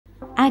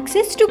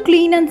Access to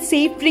clean and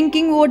safe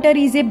drinking water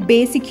is a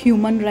basic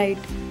human right.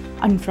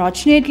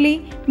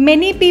 Unfortunately,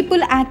 many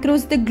people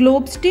across the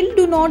globe still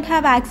do not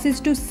have access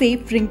to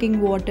safe drinking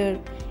water.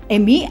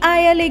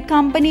 MEIL, a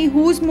company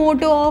whose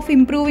motto of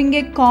improving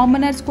a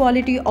commoner's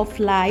quality of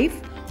life,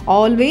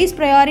 always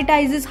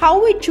prioritizes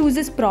how it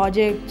chooses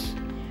projects.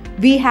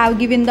 We have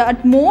given the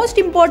utmost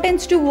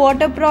importance to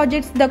water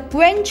projects that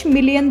quench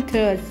million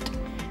thirst.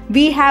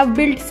 We have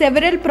built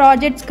several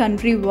projects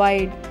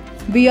countrywide.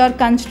 We are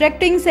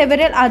constructing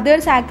several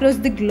others across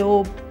the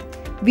globe.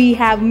 We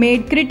have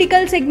made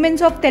critical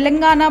segments of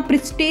Telangana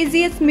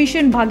prestigious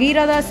Mission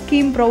Bhagiratha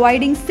Scheme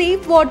providing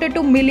safe water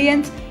to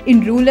millions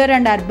in rural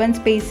and urban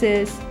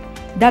spaces.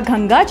 The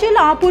Ganga Jal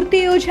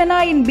Apurti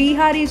Yojana in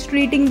Bihar is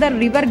treating the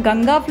river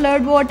Ganga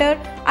flood water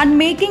and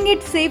making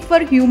it safe for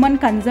human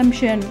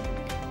consumption.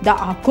 The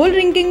Akol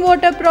drinking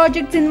water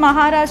projects in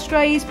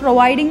Maharashtra is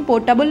providing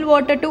potable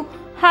water to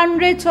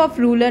hundreds of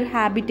rural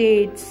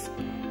habitats.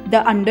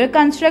 The under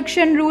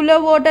construction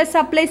rural water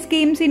supply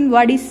schemes in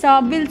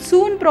Odisha will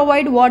soon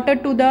provide water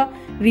to the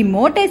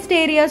remotest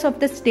areas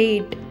of the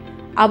state.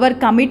 Our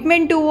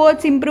commitment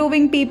towards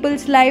improving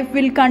people's life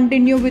will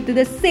continue with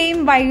the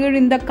same vigor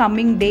in the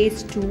coming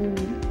days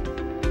too.